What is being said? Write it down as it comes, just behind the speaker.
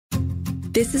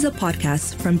This is a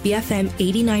podcast from BFM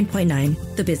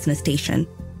 89.9, the business station.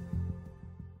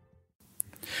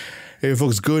 Hey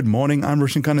folks, good morning. I'm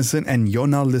Roshan Kanasan and you're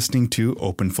now listening to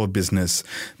Open for Business.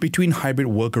 Between hybrid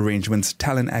work arrangements,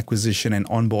 talent acquisition and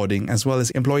onboarding, as well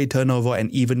as employee turnover and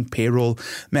even payroll,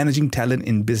 managing talent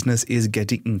in business is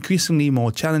getting increasingly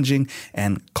more challenging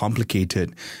and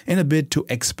complicated. In a bid to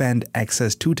expand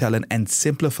access to talent and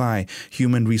simplify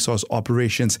human resource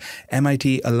operations,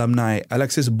 MIT alumni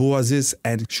Alexis Bouaziz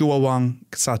and Shua Wang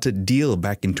started Deal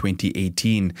back in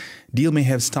 2018. Deal may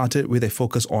have started with a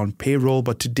focus on payroll,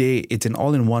 but today it's an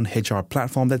all-in-one HR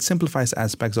platform that simplifies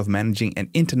aspects of managing an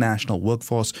international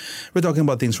workforce. We're talking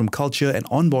about things from culture and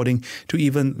onboarding to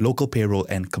even local payroll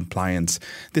and compliance.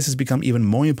 This has become even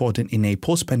more important in a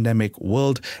post-pandemic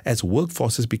world as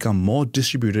workforces become more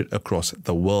distributed across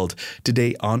the world.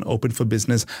 Today on Open for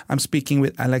Business, I'm speaking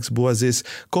with Alex Bouaziz,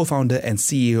 co-founder and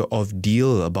CEO of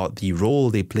Deal, about the role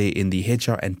they play in the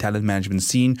HR and talent management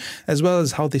scene, as well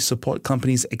as how they support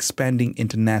companies expanding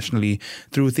internationally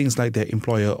through things like their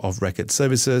employer of record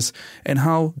services, and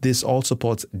how this all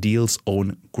supports Deal's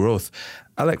own growth.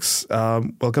 Alex,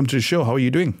 welcome to the show. How are you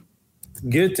doing?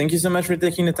 Good. Thank you so much for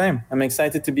taking the time. I'm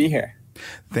excited to be here.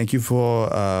 Thank you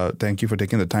for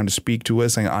taking the time to speak to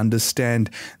us. I understand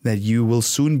that you will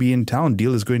soon be in town.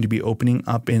 Deal is going to be opening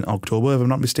up in October, if I'm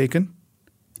not mistaken.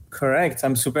 Correct.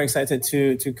 I'm super excited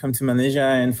to come to Malaysia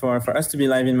and for us to be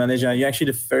live in Malaysia. You're actually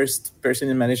the first person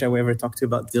in Malaysia we ever talked to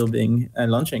about Deal being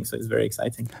launching, so it's very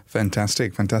exciting.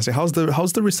 Fantastic. How's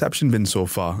the reception been so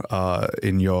far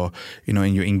in your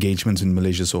engagements in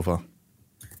Malaysia so far?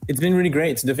 It's been really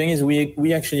great. The thing is,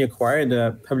 we actually acquired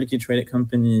a publicly traded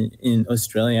company in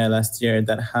Australia last year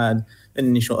that had an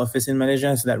initial office in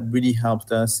Malaysia, so that really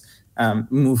helped us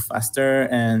move faster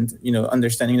and,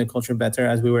 understanding the culture better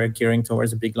as we were gearing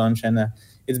towards a big launch. And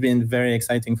it's been very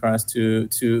exciting for us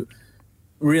to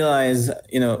realize,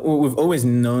 we've always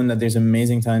known that there's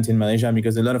amazing talent in Malaysia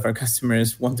because a lot of our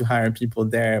customers want to hire people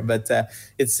there. But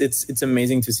it's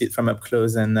amazing to see it from up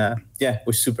close. And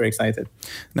we're super excited.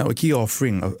 Now, a key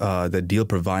offering that Deal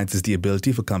provides is the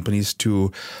ability for companies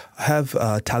to have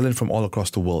talent from all across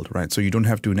the world, right? So you don't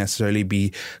have to necessarily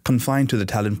be confined to the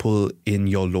talent pool in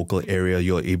your local area.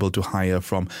 You're able to hire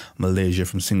from Malaysia,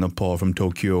 from Singapore, from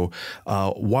Tokyo,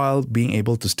 while being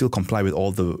able to still comply with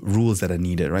all the rules that are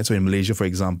needed, right? So in Malaysia, for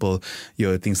example,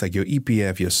 your things like your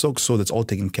EPF, your SOCSO, that's all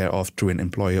taken care of through an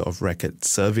employer of record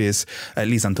service, at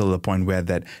least until the point where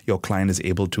that your client is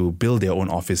able to build their own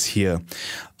office here.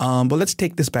 But let's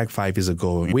take this back 5 years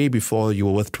ago, way before you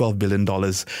were worth $12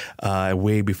 billion,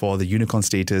 way before the unicorn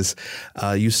status.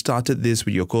 You started this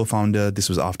with your co-founder. This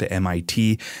was after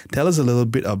MIT. Tell us a little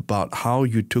bit about how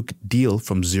you took Deal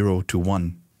from 0 to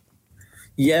 1.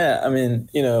 Yeah,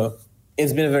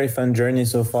 it's been a very fun journey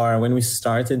so far. When we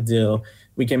started Deal,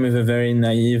 we came with a very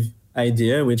naive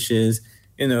idea, which is,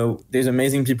 there's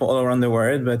amazing people all around the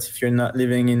world, but if you're not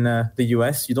living in the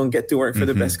US, you don't get to work for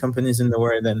the best companies in the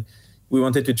world. And we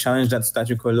wanted to challenge that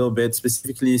status quo a little bit,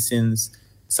 specifically since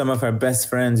some of our best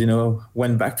friends,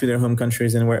 went back to their home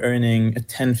countries and were earning a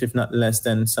tenth, if not less,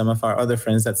 than some of our other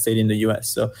friends that stayed in the US.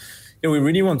 So, we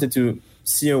really wanted to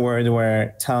see a world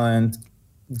where talent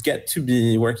get to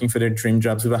be working for their dream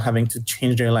jobs without having to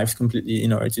change their lives completely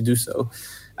in order to do so.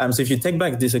 So if you take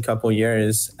back this a couple of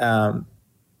years,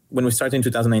 when we started in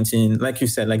 2019, like you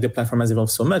said, the platform has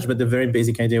evolved so much, but the very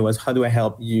basic idea was, how do I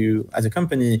help you as a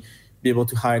company be able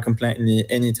to hire compliantly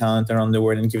any talent around the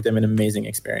world and give them an amazing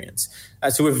experience?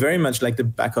 So we're very much like the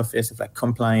back office of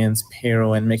compliance,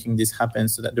 payroll, and making this happen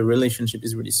so that the relationship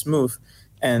is really smooth.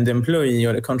 And the employee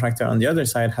or the contractor on the other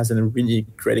side has a really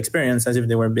great experience as if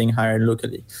they were being hired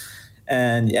locally.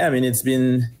 And it's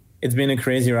been a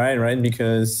crazy ride, right?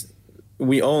 Because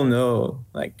we all know,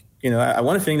 I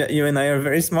want to think that you and I are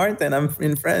very smart and I'm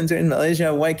in France or in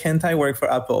Malaysia. Why can't I work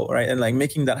for Apple, right? And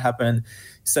making that happen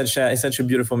is such a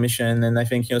beautiful mission. And I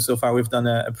think, so far we've done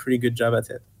a pretty good job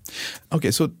at it. Okay,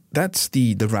 so that's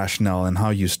the rationale and how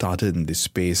you started in this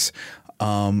space.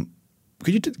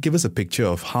 Could you give us a picture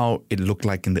of how it looked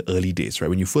like in the early days, right?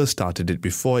 When you first started it,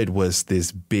 before it was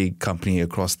this big company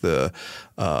across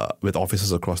with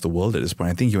offices across the world at this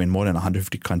point. I think you're in more than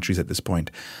 150 countries at this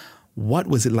point. What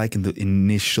was it like in the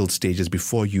initial stages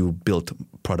before you built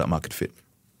product market fit?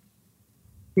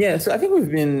 Yeah, so I think we've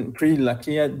been pretty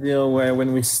lucky at Deal, where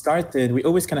when we started, we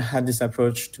always kind of had this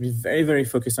approach to be very, very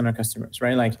focused on our customers,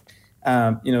 right?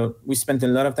 We spent a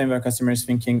lot of time with our customers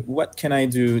thinking, what can I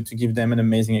do to give them an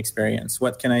amazing experience?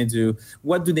 What can I do?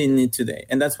 What do they need today?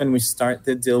 And that's when we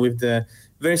started Deal with the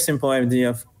very simple idea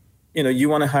of, you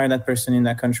want to hire that person in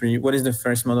that country. What is the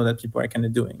first model that people are kind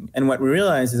of doing? And what we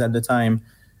realized is at the time,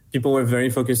 people were very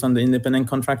focused on the independent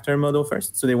contractor model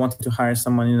first. So they wanted to hire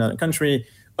someone in another country.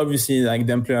 Obviously, like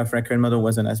the employer of record model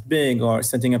wasn't as big, or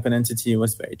setting up an entity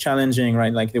was very challenging,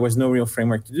 right? Like there was no real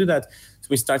framework to do that. So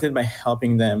we started by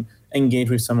helping them engage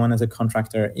with someone as a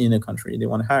contractor in a country they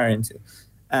want to hire into.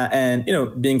 And,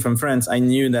 being from France, I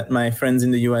knew that my friends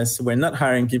in the US were not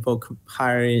hiring people,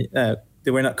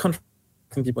 they were not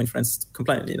contracting people in France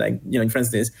compliantly. Like, in France,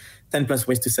 there's 10 plus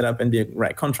ways to set up and be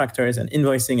right contractors and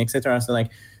invoicing, etc. So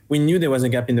like, we knew there was a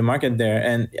gap in the market there.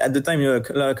 And at the time, a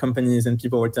lot of companies and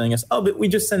people were telling us, oh, but we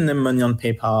just send them money on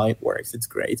PayPal. It works. It's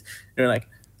great. They're like,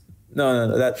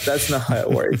 no, that's not how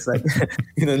it works. Like,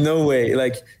 no way.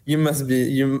 Like, you must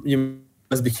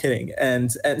be kidding.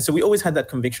 And so we always had that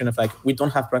conviction of like, we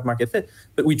don't have product market fit,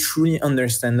 but we truly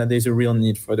understand that there's a real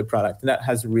need for the product. And that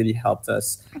has really helped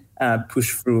us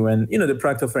push through. And, the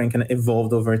product offering kind of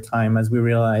evolved over time as we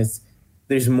realized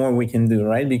there's more we can do,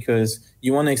 right? Because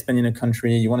you want to expand in a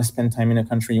country, you want to spend time in a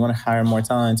country, you want to hire more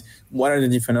talent. What are the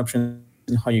different options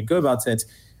and how you go about it?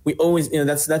 We always,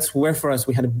 that's where for us,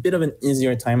 we had a bit of an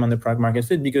easier time on the product market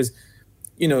fit because,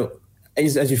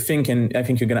 as you think, and I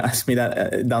think you're going to ask me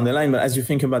that down the line, but as you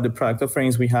think about the product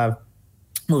offerings we have,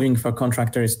 moving from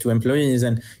contractors to employees,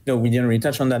 and we didn't really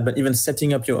touch on that, but even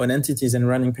setting up your own entities and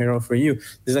running payroll for you,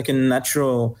 there's like a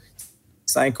natural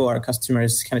cycle our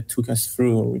customers kind of took us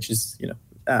through, which is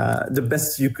the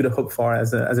best you could hope for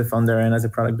as a founder and as a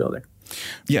product builder.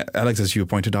 Yeah, Alex, as you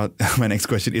pointed out, my next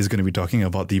question is going to be talking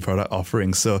about the product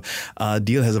offerings. So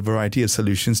Deel has a variety of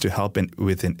solutions to help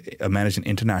manage an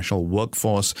international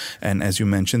workforce. And as you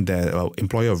mentioned there,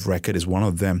 employer of record is one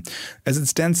of them. As it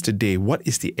stands today, what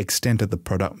is the extent of the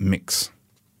product mix?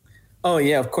 Oh,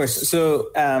 yeah, of course. So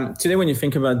today, when you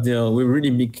think about Deel, we really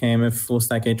became a full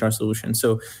stack HR solution.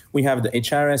 So we have the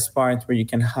HRS part where you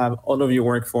can have all of your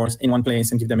workforce in one place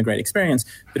and give them a great experience.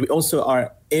 But we also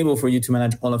are able for you to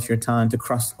manage all of your talent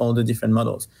across all the different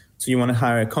models. So you want to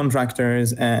hire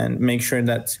contractors and make sure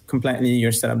that compliantly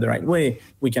you're set up the right way.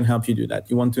 We can help you do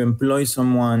that. You want to employ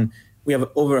someone. We have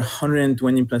over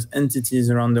 120 plus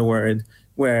entities around the world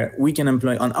where we can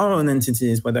employ on our own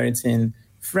entities, whether it's in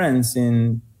France,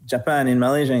 in Japan, in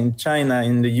Malaysia, in China,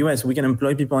 in the US. We can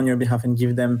employ people on your behalf and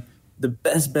give them the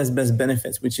best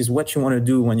benefits, which is what you want to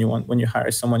do when you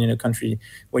hire someone in a country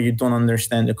where you don't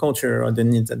understand the culture or the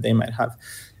needs that they might have.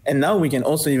 And now we can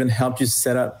also even help you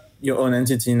set up your own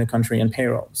entity in the country and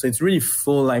payroll. So it's really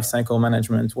full life cycle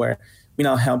management where we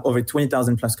now help over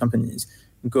 20,000 plus companies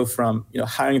go from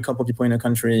hiring a couple of people in a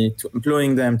country to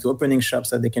employing them to opening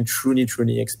shops that they can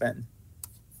truly expand.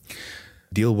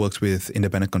 Deel works with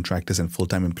independent contractors and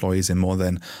full-time employees in more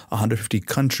than 150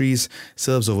 countries,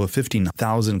 serves over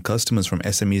 15,000 customers from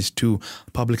SMEs to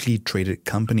publicly traded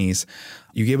companies.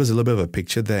 You gave us a little bit of a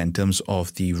picture there in terms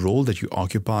of the role that you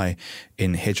occupy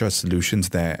in HR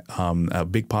solutions there. A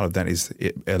big part of that is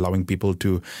allowing people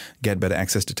to get better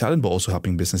access to talent, but also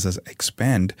helping businesses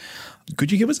expand.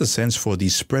 Could you give us a sense for the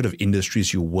spread of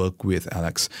industries you work with,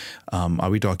 Alex? Are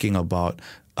we talking about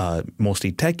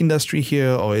mostly tech industry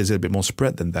here, or is it a bit more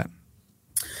spread than that?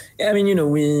 Yeah, I mean,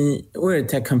 we're a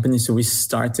tech company, so we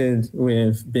started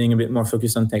with being a bit more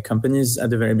focused on tech companies at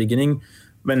the very beginning,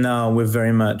 but now we're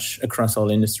very much across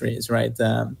all industries, right?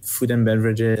 Food and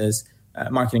beverages,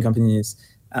 marketing companies,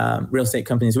 real estate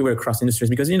companies. We were across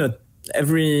industries because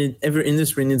every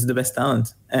industry needs the best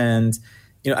talent, and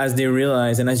as they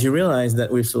realize, and as you realize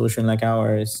that with a solution like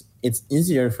ours, it's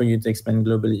easier for you to expand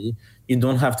globally. You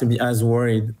don't have to be as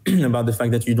worried about the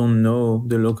fact that you don't know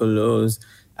the local laws.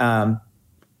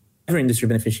 Every industry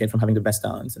beneficiates from having the best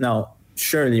talent. Now,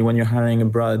 surely when you're hiring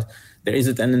abroad, there is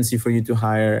a tendency for you to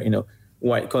hire,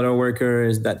 white-collar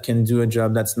workers that can do a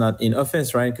job that's not in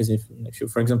office, right? Because if you're,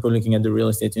 for example, looking at the real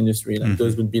estate industry,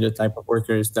 those would be the type of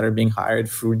workers that are being hired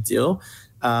through Deel.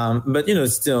 But,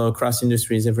 still across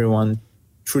industries, everyone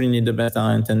truly needs the best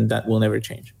talent, and that will never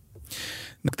change.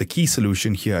 The key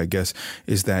solution here, I guess,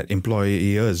 is that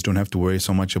employers don't have to worry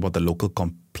so much about the local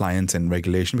compliance and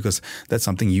regulation, because that's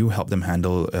something you help them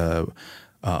handle,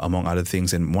 among other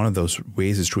things. And one of those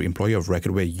ways is through employer of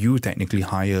record, where you technically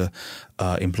hire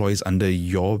employees under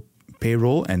your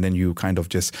payroll, and then you kind of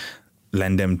just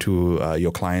lend them to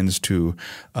your clients to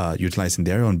utilize in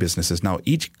their own businesses. Now,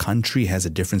 each country has a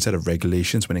different set of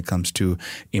regulations when it comes to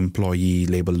employee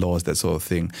labor laws, that sort of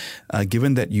thing.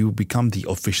 Given that you become the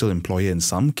official employer in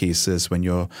some cases, when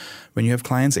you have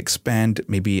clients expand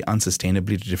maybe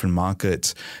unsustainably to different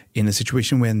markets, in a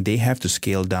situation when they have to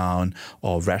scale down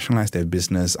or rationalize their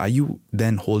business, are you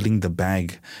then holding the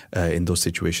bag in those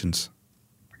situations?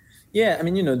 Yeah, I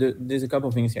mean, there's a couple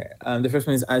of things here. The first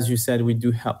one is, as you said, we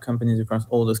do help companies across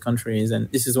all those countries. And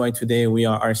this is why today we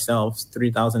are ourselves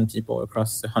 3,000 people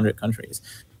across 100 countries,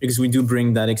 because we do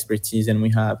bring that expertise, and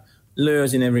we have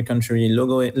lawyers in every country,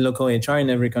 local HR in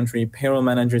every country, payroll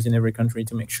managers in every country,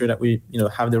 to make sure that we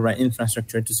have the right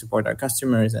infrastructure to support our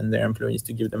customers and their employees,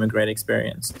 to give them a great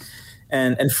experience.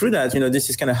 And through that, this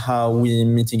is kind of how we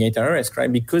mitigate our risk,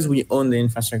 right? Because we own the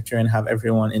infrastructure and have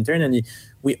everyone internally,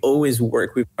 we always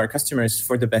work with our customers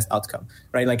for the best outcome,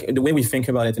 right? Like, the way we think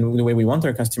about it and the way we want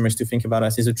our customers to think about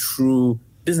us is a true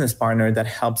business partner that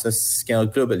helps us scale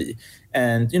globally.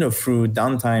 And, through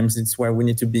downtimes, it's where we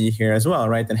need to be here as well,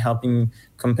 right? And helping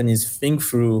companies think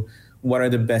through what are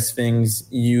the best things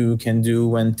you can do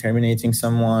when terminating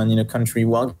someone in a country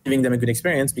while giving them a good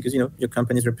experience, because, your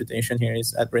company's reputation here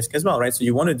is at risk as well, right? So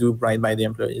you want to do right by the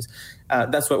employees.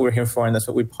 That's what we're here for, and that's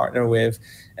what we partner with.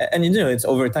 And, it's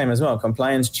over time as well.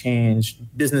 Compliance change,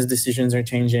 business decisions are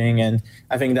changing, and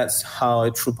I think that's how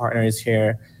a true partner is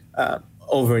here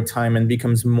over time, and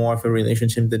becomes more of a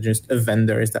relationship than just a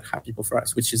vendors that have people for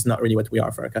us, which is not really what we are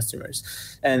for our customers.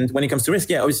 And when it comes to risk,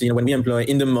 obviously, when we employ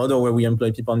in the model where we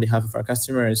employ people on behalf of our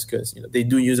customers, because they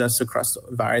do use us across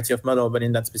a variety of model, but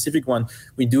in that specific one,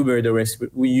 we do bear the risk.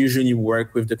 We usually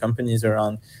work with the companies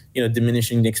around,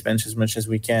 diminishing the expense as much as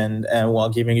we can, while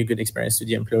giving a good experience to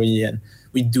the employee. And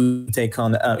we do take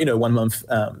on, 1 month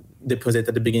deposit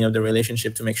at the beginning of the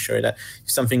relationship to make sure that if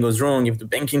something goes wrong, if the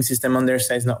banking system on their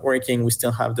side is not working, we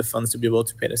still have the funds to be able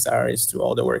to pay the salaries to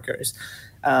all the workers.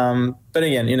 But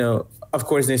again, of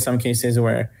course, there's some cases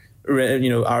where,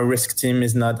 our risk team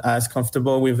is not as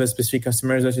comfortable with a specific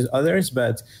customer versus others.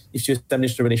 But if you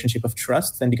establish the relationship of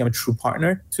trust and become a true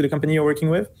partner to the company you're working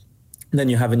with, then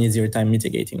you have an easier time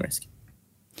mitigating risk.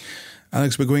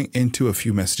 Alex, we're going into a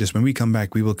few messages. When we come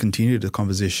back, we will continue the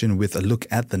conversation with a look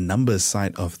at the numbers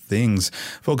side of things.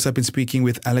 Folks, I've been speaking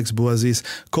with Alex Bouaziz,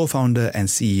 co-founder and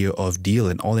CEO of Deel,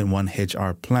 an all-in-one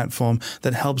HR platform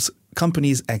that helps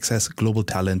companies access global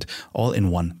talent all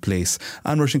in one place.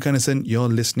 I'm Roshan Kanesan. You're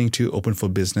listening to Open for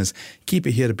Business. Keep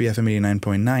it here at BFM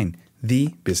 89.9, the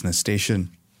business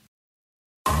station.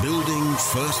 Building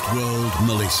First World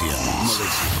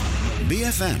Malaysians.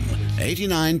 BFM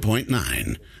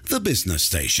 89.9, the business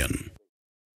station.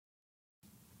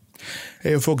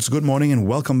 Hey folks, good morning and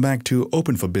welcome back to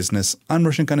Open for Business. I'm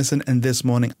Roshan Kanesan, and this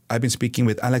morning I've been speaking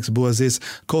with Alex Bouaziz,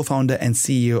 co-founder and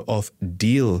CEO of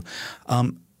Deel.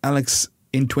 Alex,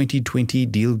 in 2020,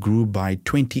 Deel grew by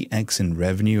 20x in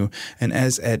revenue, and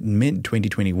as at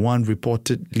mid-2021,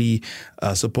 reportedly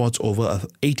supports over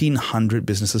 1,800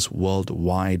 businesses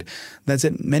worldwide. That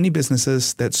said, many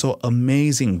businesses that saw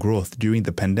amazing growth during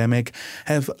the pandemic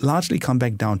have largely come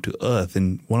back down to earth,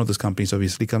 and one of those companies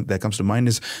obviously that comes to mind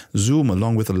is Zoom,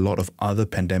 along with a lot of other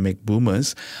pandemic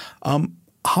boomers.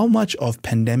 How much of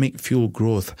pandemic-fueled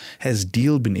growth has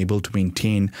Deel been able to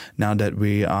maintain now that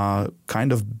we are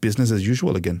kind of business as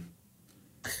usual again?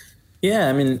 Yeah,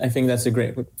 I mean, I think that's a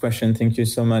great question. Thank you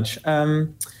so much.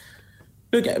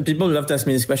 Look, people love to ask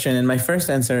me this question, and my first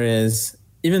answer is,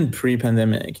 even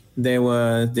pre-pandemic,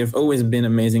 there've always been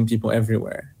amazing people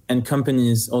everywhere. And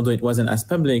companies, although it wasn't as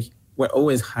public, were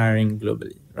always hiring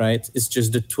globally, right? It's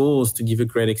just the tools to give a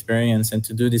great experience and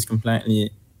to do this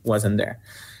compliantly wasn't there.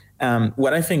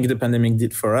 What I think the pandemic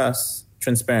did for us,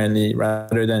 transparently,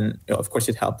 rather than, of course,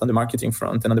 it helped on the marketing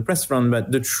front and on the press front,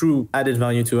 but the true added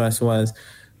value to us was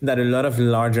that a lot of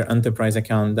larger enterprise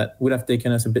accounts that would have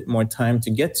taken us a bit more time to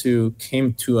get to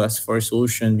came to us for a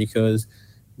solution because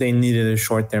they needed a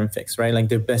short-term fix, right? Like,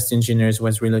 their best engineers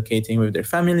was relocating with their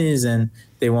families and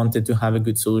they wanted to have a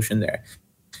good solution there.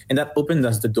 And that opened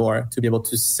us the door to be able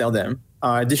to sell them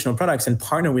additional products and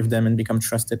partner with them and become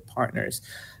trusted partners.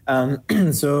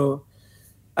 So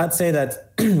I'd say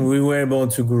that we were able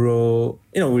to grow,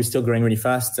 we're still growing really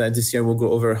fast. This year we'll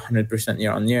grow over 100%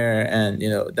 year on year. And,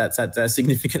 that's at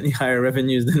significantly higher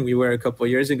revenues than we were a couple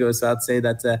of years ago. So I'd say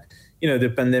that, the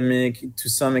pandemic to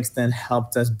some extent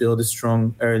helped us build a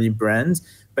strong early brand.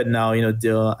 But now,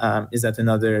 Deel is at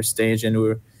another stage,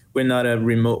 and we're not a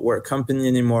remote work company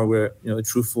anymore. We're, a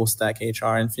true full stack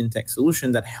HR and fintech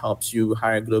solution that helps you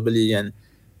hire globally. And,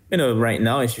 right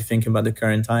now, if you think about the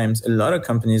current times, a lot of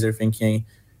companies are thinking,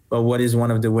 well, what is one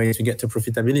of the ways to get to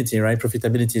profitability, right?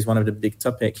 Profitability is one of the big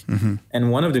topics. Mm-hmm.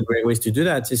 And one of the great ways to do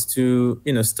that is to,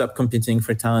 stop competing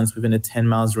for talents within a 10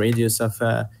 miles radius of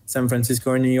San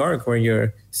Francisco or New York, where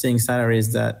you're seeing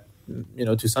salaries that,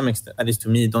 to some extent, at least to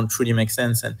me, don't truly make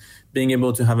sense. And being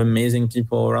able to have amazing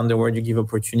people around the world you give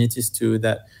opportunities to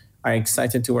that are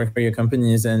excited to work for your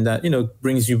companies and that,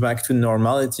 brings you back to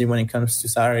normality when it comes to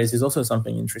salaries is also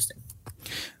something interesting.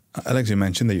 Alex, you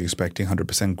mentioned that you're expecting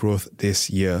 100% growth this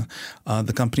year.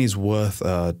 The company is worth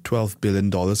 $12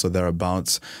 billion or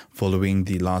thereabouts following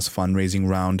the last fundraising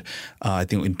round. I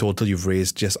think in total you've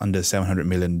raised just under $700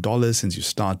 million since you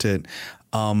started.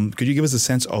 Could you give us a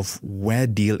sense of where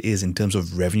Deel is in terms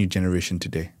of revenue generation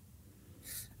today?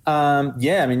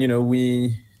 Yeah, I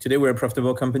mean, today we're a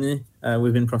profitable company.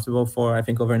 We've been profitable for, I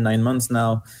think, over 9 months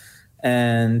now.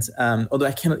 And although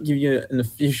I cannot give you an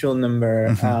official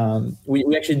number, we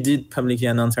actually did publicly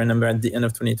announce our number at the end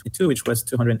of 2022, which was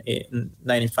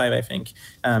 $295, I think,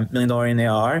 $1 million in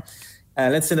ARR.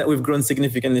 Let's say that we've grown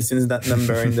significantly since that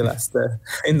number in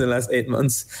the last 8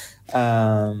 months.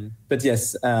 But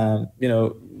yes,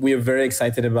 we are very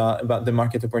excited about the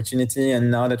market opportunity. And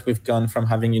now that we've gone from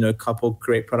having a couple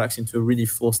great products into a really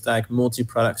full stack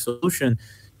multi-product solution,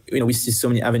 we see so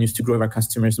many avenues to grow with our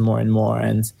customers more and more.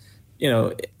 And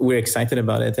we're excited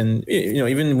about it. And,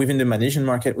 even within the Malaysian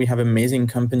market, we have amazing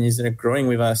companies that are growing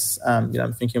with us.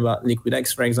 I'm thinking about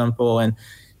LiquidX, for example. And,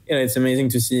 it's amazing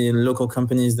to see local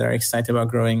companies that are excited about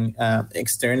growing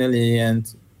externally.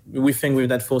 And we think with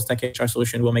that full stack HR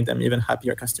solution, we'll make them even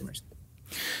happier customers.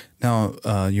 Now,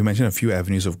 you mentioned a few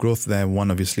avenues of growth there.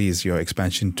 One, obviously, is your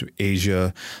expansion to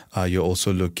Asia. You're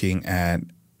also looking at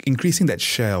increasing that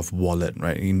share of wallet,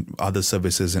 right, in other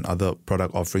services and other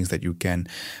product offerings that you can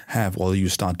have. Although you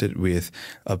started with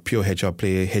a pure HR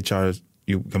play,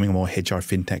 you're becoming a more HR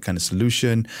fintech kind of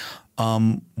solution.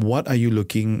 What are you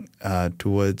looking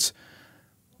towards?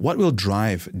 What will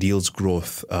drive Deel's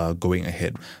growth going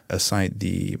ahead, aside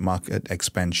the market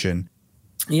expansion?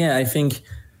 Yeah, I think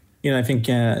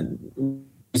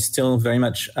we still very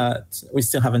much, we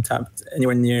still haven't tapped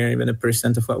anywhere near even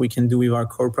 1% of what we can do with our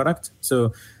core product.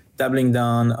 So doubling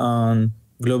down on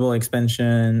global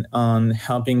expansion, on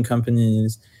helping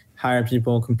companies hire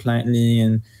people compliantly.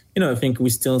 And, I think we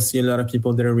still see a lot of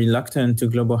people that are reluctant to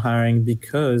global hiring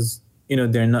because,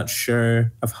 they're not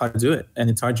sure of how to do it. And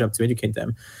it's our job to educate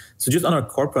them. So just on our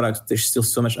core products, there's still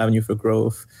so much avenue for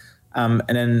growth. And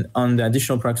then on the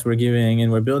additional products we're giving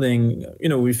and we're building,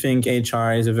 we think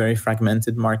HR is a very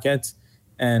fragmented market.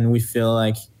 And we feel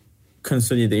like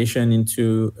consolidation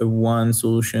into one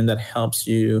solution that helps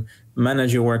you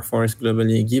manage your workforce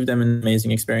globally, give them an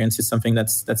amazing experience is something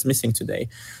that's missing today.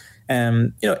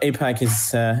 APAC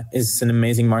is an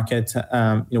amazing market.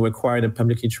 We acquired a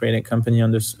publicly traded company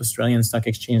on the Australian Stock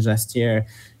Exchange last year,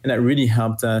 and that really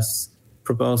helped us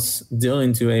propose Deel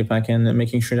into APAC and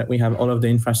making sure that we have all of the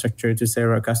infrastructure to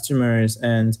serve our customers.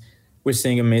 And we're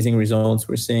seeing amazing results.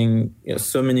 We're seeing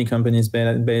so many companies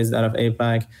based out of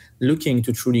APAC looking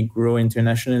to truly grow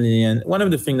internationally. And one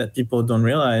of the things that people don't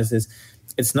realize is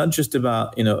it's not just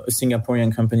about a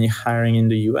Singaporean company hiring in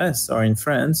the US or in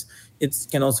France. It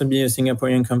can also be a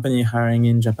Singaporean company hiring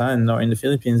in Japan or in the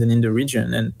Philippines and in the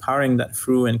region. And powering that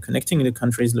through and connecting the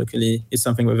countries locally is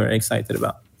something we're very excited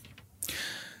about.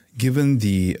 Given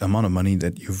the amount of money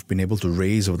that you've been able to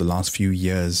raise over the last few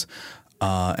years,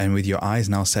 and with your eyes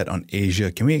now set on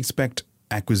Asia, can we expect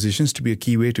acquisitions to be a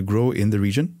key way to grow in the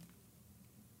region?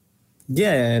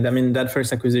 Yeah, I mean, that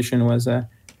first acquisition was a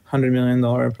 $100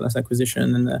 million plus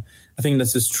acquisition. And I think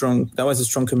that was a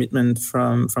strong commitment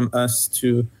from us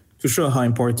to show how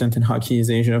important and how key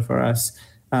is Asia for us.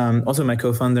 Also, my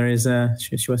co-founder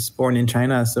she was born in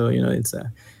China. So, it's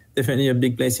definitely a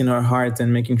big place in our heart,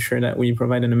 and making sure that we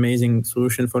provide an amazing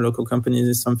solution for local companies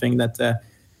is something that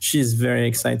she's very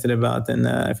excited about. And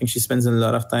I think she spends a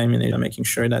lot of time in making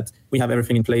sure that we have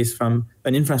everything in place from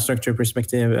an infrastructure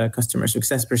perspective, a customer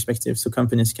success perspective, so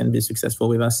companies can be successful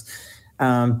with us.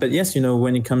 But yes,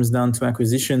 when it comes down to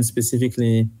acquisition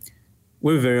specifically,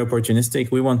 we're very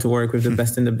opportunistic. We want to work with the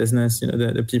best in the business,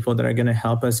 the people that are going to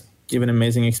help us give an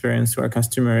amazing experience to our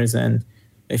customers. And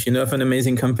if you know of an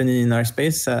amazing company in our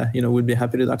space, we'd be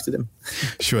happy to talk to them.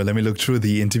 Sure. Let me look through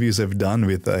the interviews I've done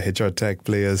with HR tech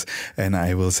players, and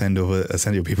I will send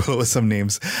your people over some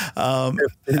names.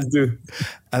 Please do.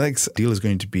 Alex, Deel is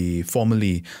going to be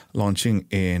formally launching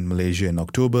in Malaysia in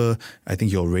October. I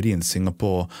think you're already in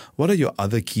Singapore. What are your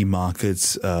other key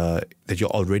markets that you're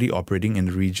already operating in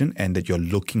the region and that you're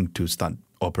looking to start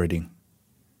operating?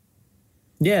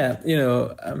 Yeah,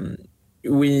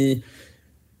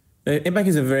 APAC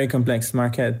is a very complex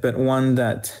market, but one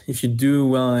that if you do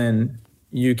well in,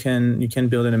 you can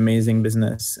build an amazing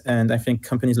business. And I think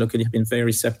companies locally have been very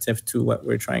receptive to what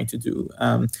we're trying to do.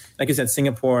 Like I said,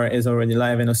 Singapore is already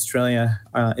live, and Australia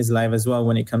is live as well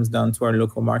when it comes down to our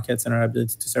local markets and our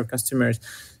ability to serve customers.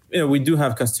 We do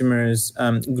have customers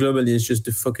globally. It's just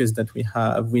the focus that we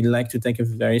have. We like to take a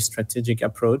very strategic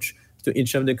approach to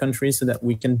each of the countries so that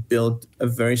we can build a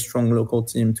very strong local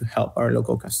team to help our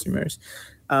local customers.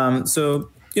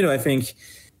 I think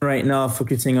right now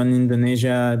focusing on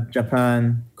Indonesia,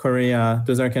 Japan, Korea.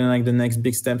 Those are kind of like the next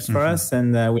big steps for us.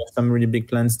 And we have some really big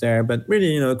plans there. But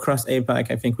really, across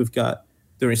APAC, I think we've got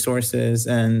the resources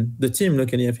and the team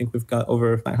locally. I think we've got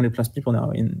over 500 plus people now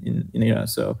in Asia.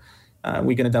 So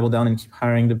we're going to double down and keep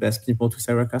hiring the best people to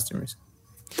serve our customers.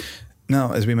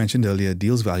 Now, as we mentioned earlier,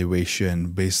 Deal's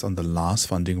valuation based on the last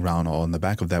funding round or on the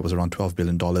back of that was around $12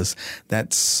 billion.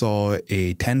 That saw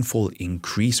a tenfold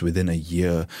increase within a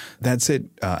year. That said,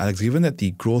 Alex, given that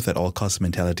the growth at all costs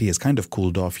mentality has kind of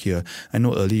cooled off here, I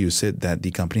know earlier you said that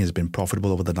the company has been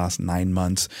profitable over the last 9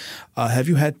 months. Have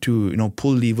you had to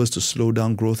pull levers to slow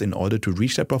down growth in order to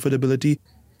reach that profitability?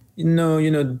 No,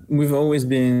 we've always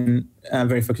been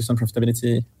very focused on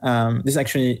profitability. This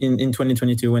actually in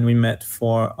 2022, when we met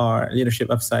for our leadership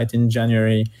offsite in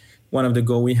January, one of the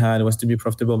goals we had was to be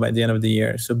profitable by the end of the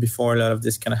year. So before a lot of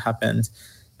this kind of happened,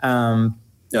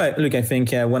 look, I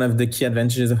think one of the key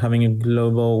advantages of having a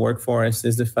global workforce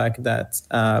is the fact that,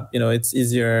 it's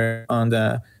easier on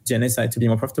the G&A side to be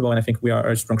more profitable. And I think we are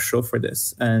a strong show for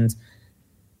this. And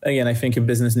again, I think a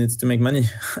business needs to make money.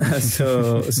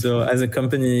 So as a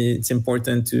company, it's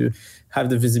important to have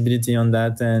the visibility on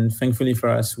that. And thankfully for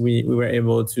us, we were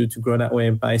able to grow that way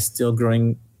by still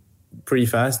growing pretty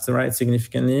fast, right?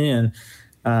 Significantly. And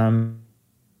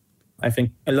I think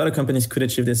a lot of companies could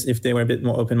achieve this if they were a bit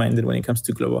more open-minded when it comes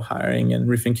to global hiring and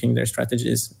rethinking their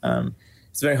strategies.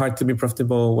 It's very hard to be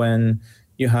profitable when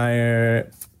you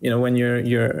hire, when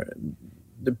you're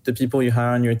the people you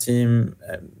hire on your team,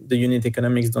 the unit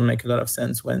economics don't make a lot of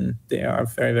sense when they are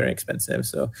very, very expensive.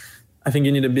 So I think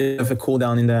you need a bit of a cool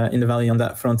down in the valley on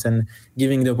that front, and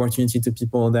giving the opportunity to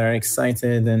people that are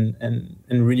excited and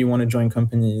really want to join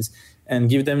companies, and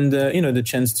give them the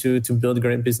chance to build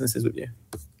great businesses with you.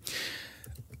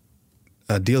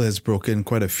 Deal has broken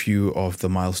quite a few of the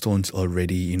milestones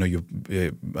already. Your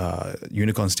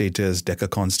unicorn status,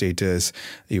 Decacorn status.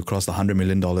 You crossed the $100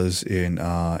 million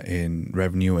in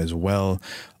revenue as well.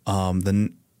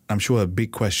 Then I'm sure a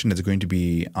big question that's going to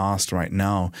be asked right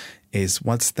now is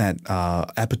what's that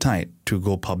appetite to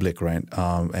go public, right?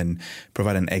 And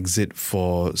provide an exit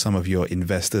for some of your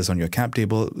investors on your cap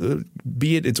table.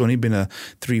 Be it's only been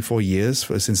 3-4 years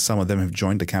since some of them have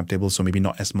joined the cap table, so maybe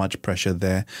not as much pressure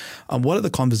there. What are the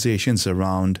conversations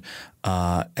around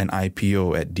an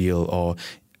IPO at Deal, or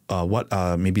what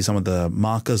are maybe some of the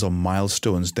markers or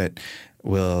milestones that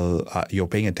you're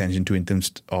paying attention to in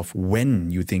terms of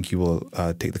when you think you will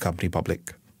take the company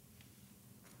public?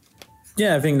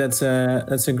 Yeah, I think that's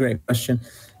a great question.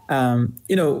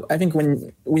 I think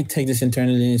when we take this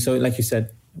internally, so like you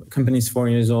said, company's 4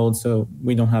 years old, so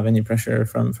we don't have any pressure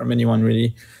from anyone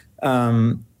really.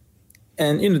 And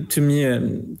to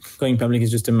me, going public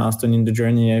is just a milestone in the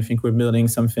journey. I think we're building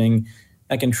something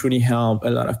that can truly help a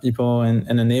lot of people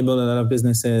and enable a lot of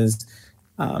businesses,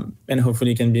 and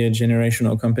hopefully can be a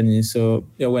generational company. So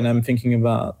when I'm thinking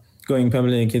about going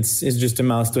public, it's just a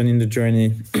milestone in the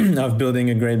journey of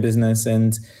building a great business.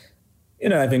 And,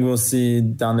 I think we'll see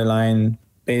down the line,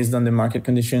 based on the market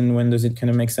condition, when does it kind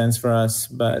of make sense for us.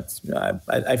 But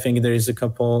I think there is a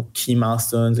couple key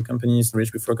milestones the company needs to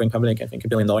reach before going public. I think $1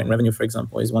 billion in revenue, for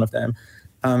example, is one of them.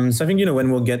 So I think,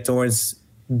 when we'll get towards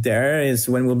there is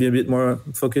when we'll be a bit more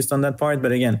focused on that part.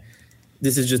 But again,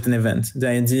 this is just an event. The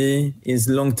idea is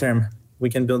long-term. We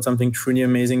can build something truly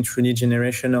amazing, truly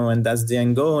generational, and that's the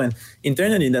end goal. And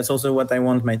internally, that's also what I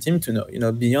want my team to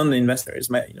know. Beyond the investors,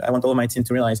 I want all my team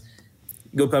to realize,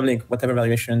 go public, whatever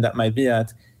valuation that might be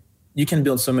at, you can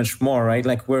build so much more, right?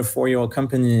 Like, we're a 4-year-old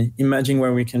company. Imagine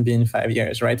where we can be in 5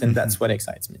 years, right? And that's what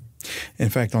excites me. In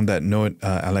fact, on that note,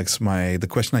 Alex, the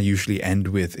question I usually end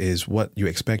with is what you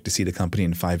expect to see the company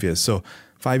in 5 years. So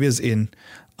 5 years in,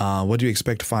 what do you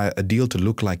expect a Deal to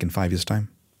look like in 5 years' time?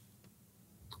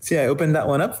 See, I opened that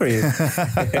one up for you.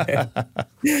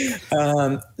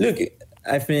 Look,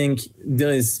 I think Deal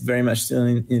is very much still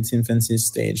in its infancy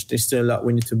stage. There's still a lot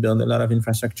we need to build, a lot of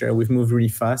infrastructure. We've moved really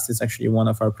fast. It's actually one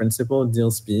of our principles,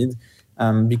 Deal speed.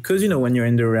 Because, when you're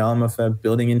in the realm of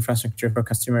building infrastructure for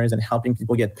customers and helping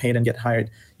people get paid and get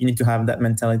hired, you need to have that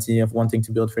mentality of wanting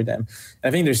to build for them. And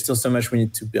I think there's still so much we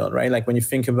need to build, right? Like, when you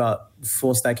think about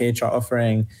full stack HR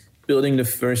offering, building the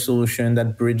first solution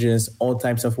that bridges all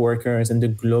types of workers and the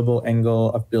global angle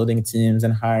of building teams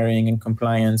and hiring and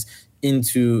compliance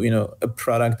into, a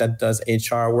product that does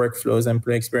HR workflows,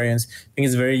 employee experience, I think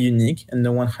it's very unique, and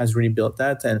no one has really built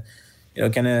that. And,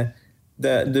 kind of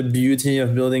the beauty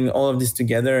of building all of this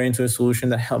together into a solution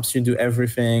that helps you do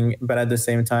everything, but at the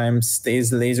same time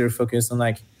stays laser focused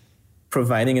on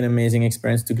providing an amazing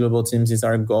experience to global teams is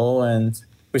our goal. And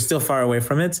we're still far away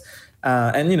from it.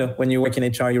 And, when you work in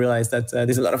HR, you realize that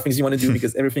there's a lot of things you want to do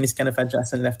because everything is kind of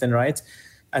adjacent left and right.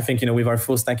 I think, with our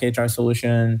full stack HR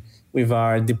solution, with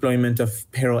our deployment of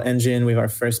payroll engine, with our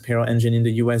first payroll engine in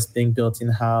the US being built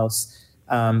in-house,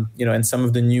 and some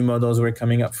of the new models we're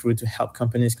coming up through to help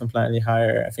companies compliantly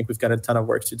hire, I think we've got a ton of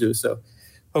work to do. So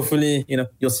hopefully,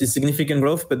 you'll see significant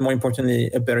growth, but more importantly,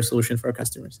 a better solution for our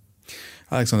customers.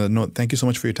 Alex, on that note, thank you so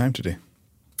much for your time today.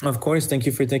 Of course. Thank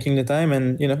you for taking the time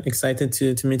and, excited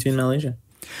to meet you in Malaysia.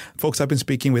 Folks, I've been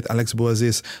speaking with Alex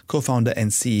Bouaziz, co-founder and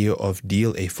CEO of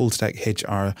Deel, a full-stack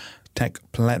HR tech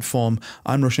platform.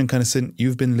 I'm Roshan Kanesan.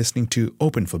 You've been listening to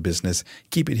Open for Business.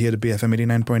 Keep it here to BFM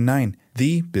 89.9,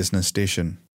 the business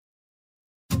station.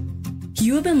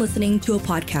 You have been listening to a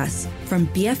podcast from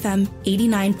BFM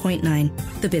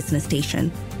 89.9, the business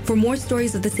station. For more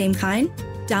stories of the same kind,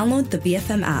 download the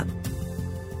BFM app.